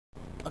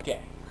Okay,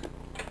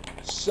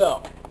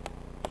 so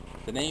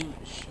the name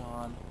is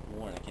Shawn,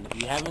 and if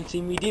you haven't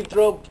seen me deep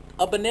throat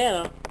a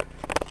banana,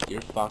 you're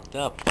fucked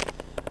up.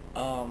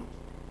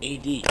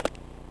 AD,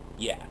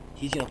 yeah,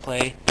 he's gonna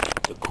play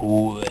the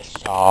coolest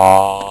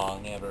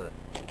song ever.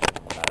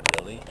 Well, not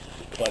really,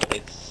 but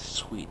it's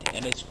sweet,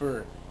 and it's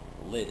for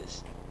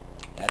Liz.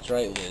 That's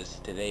right, Liz.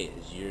 Today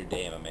is your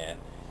day, my man,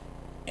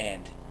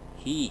 and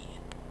he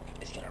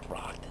is gonna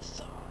rock this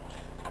song.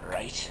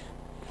 Alright?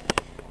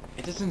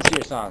 It's a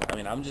sincere song. I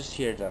mean, I'm just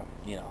here to,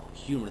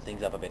 humor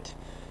things up a bit.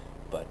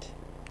 But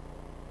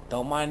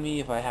don't mind me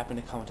if I happen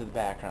to come to the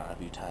background a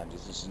few times.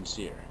 This is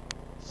sincere.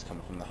 It's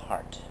coming from the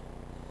heart.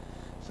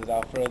 So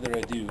without further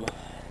ado,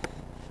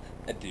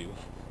 that's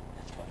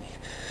funny.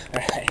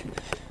 Alright.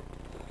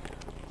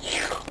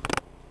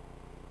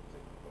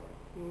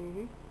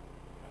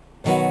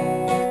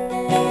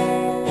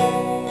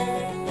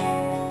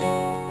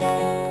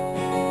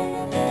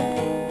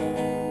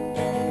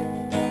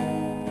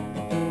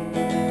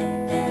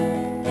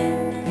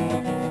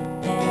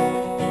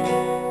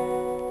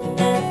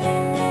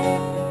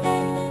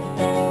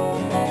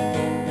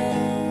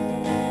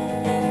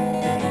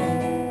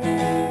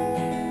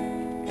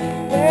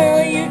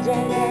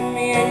 Don't want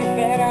me and you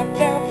bet I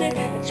felt it. I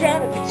tried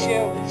to be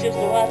chill, but just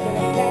so I thought I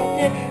felt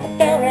it. I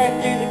fell right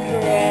through the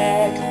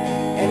cracks,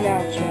 and now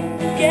I'm trying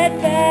to get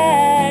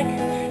back.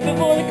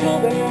 Before the cool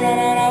doesn't run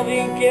out, I'll be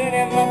giving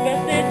it my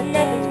best. There's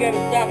nothing's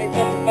gonna stop me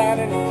from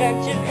finding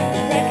adventure.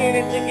 I'm wrecking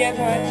it to get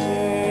my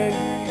turn.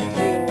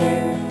 To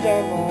win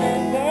some or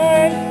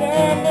learn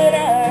some, but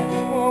I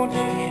won't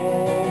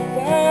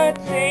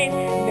hesitate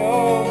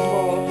no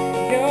more,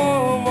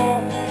 no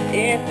more.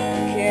 If I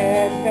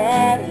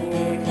cannot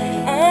wait,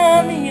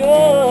 I'm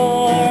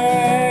yours.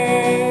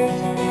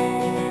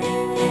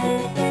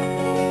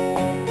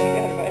 Get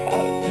out of my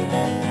house.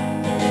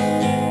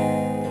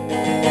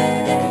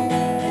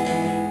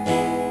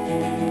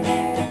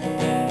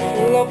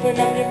 Well, open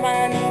up your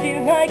mind and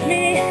feel like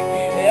me.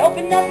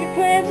 Open up your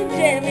plans and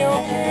damn,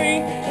 you're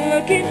free.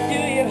 Look into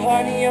your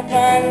heart and you'll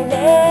find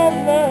love,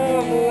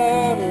 love,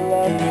 love,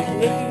 love.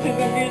 Listen to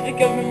the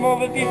music of the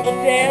moment people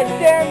dance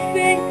and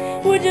sing.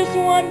 We're just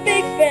one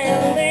big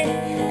family,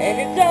 and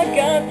it's our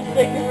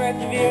God-forsaken right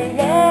to be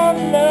loved,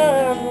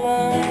 loved,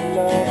 loved,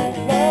 loved,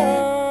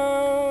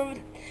 loved.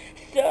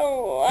 So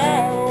I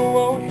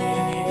won't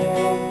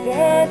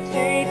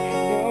hesitate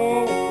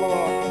no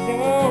more, no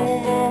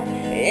more.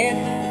 If I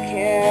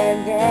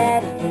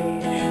cannot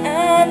wait,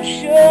 I'm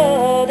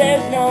sure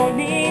there's no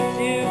need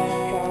to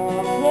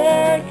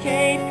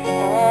complicate.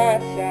 Our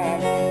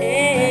time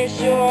is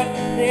short,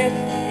 this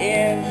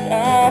is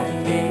our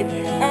fate.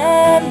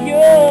 I'm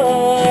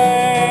yours.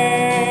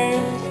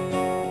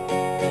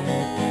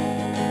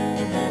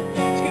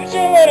 Scooch a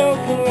little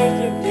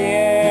closer,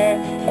 dear.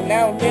 I'm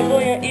now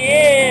nibble your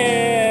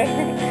ear.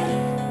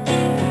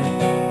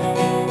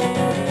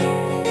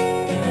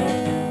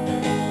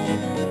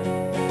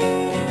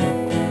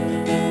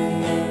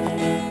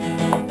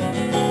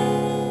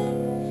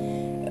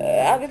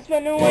 I've been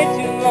spending way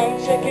too long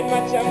checking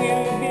my tongue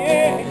in the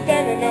mirror and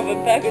bending over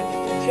backwards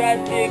just to try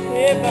to see it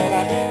clear, but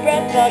my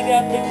breath clogged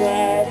up the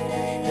glass.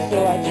 So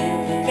I turn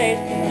my face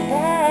to my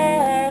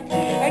path.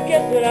 I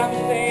guess what I'm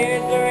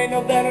saying is there ain't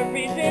no better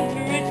reason to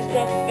rid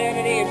yourself of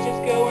vanity and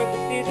just go with the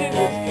season.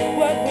 It's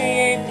what we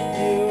aim to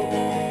do.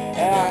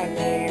 Our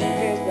name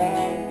is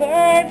our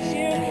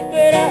virtue,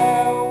 but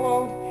I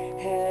won't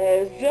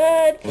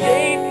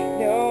hesitate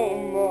no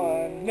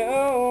more,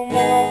 no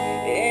more.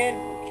 It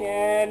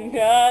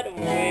cannot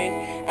wait.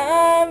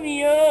 I'm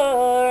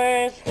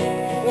yours.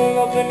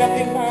 Open up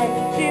your mind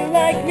and feel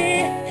like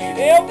me.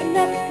 Open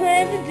up your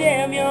plans and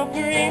damn, you're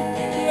free.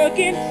 Look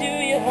into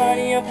your heart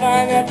and you'll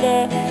find that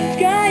the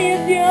sky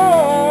is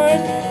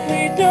yours.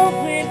 Please don't,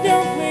 please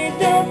don't, please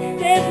don't.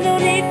 There's no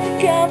need to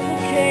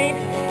complicate.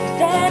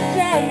 Our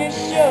time is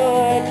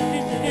short.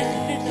 This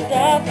is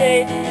our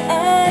fate.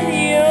 I'm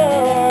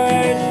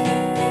yours.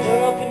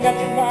 Open up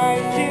your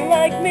mind and feel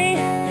like me.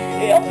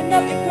 Open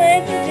up your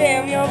plans and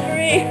damn, you're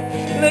free.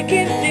 Look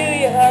into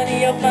your heart and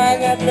you'll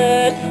find that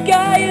the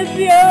sky is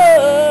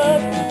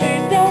yours.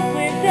 Please don't,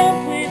 please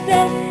don't, please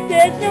don't.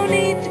 There's no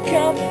need to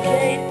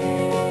complicate.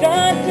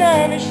 Our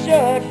time is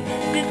short.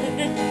 This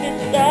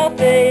is our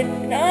fate,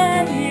 and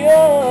I'm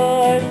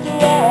yours. So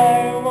I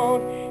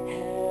won't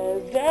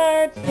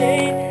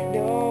hesitate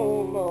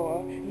no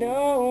more,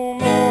 no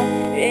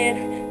more. It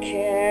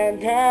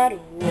cannot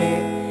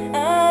wait.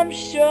 I'm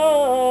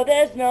sure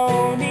there's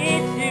no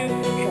need to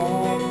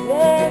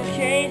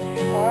complicate.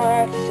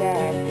 Our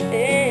time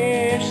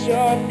is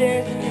short.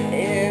 This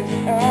is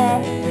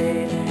our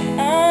fate.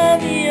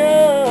 I'm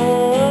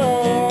yours.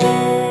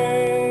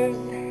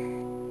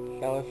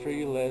 Now for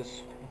you,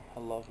 Liz. I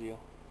love you.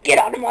 Get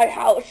out of my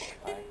house.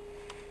 Bye.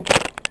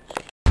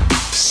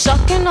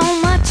 Sucking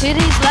on my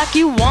titties like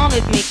you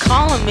wanted me,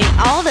 calling me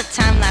all the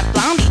time like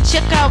Blondie.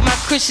 Check out my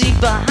Chrissy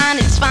behind,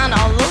 it's fine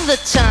all of the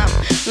time,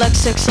 like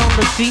sex on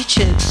the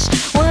beaches.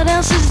 What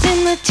else is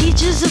in the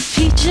teachers of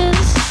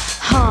peaches?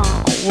 Huh,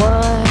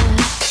 what?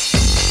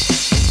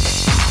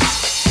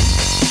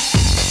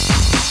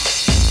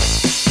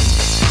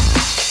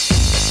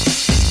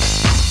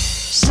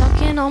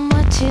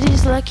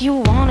 titties like you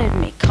wanted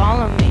me,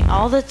 calling me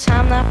all the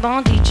time like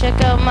Bondi. Check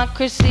out my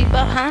Chrissy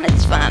behind,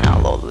 it's fine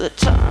all over the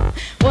time.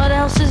 What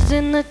else is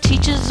in the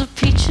teachers of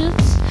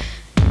peaches?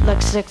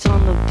 Like sex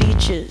on the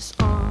beaches.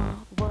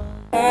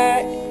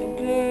 What?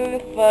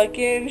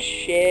 Fucking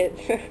shit.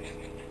 That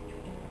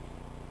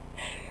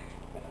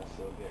was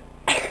so good.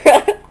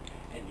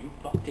 And you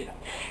fucked it up.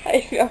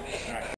 I know. Alright.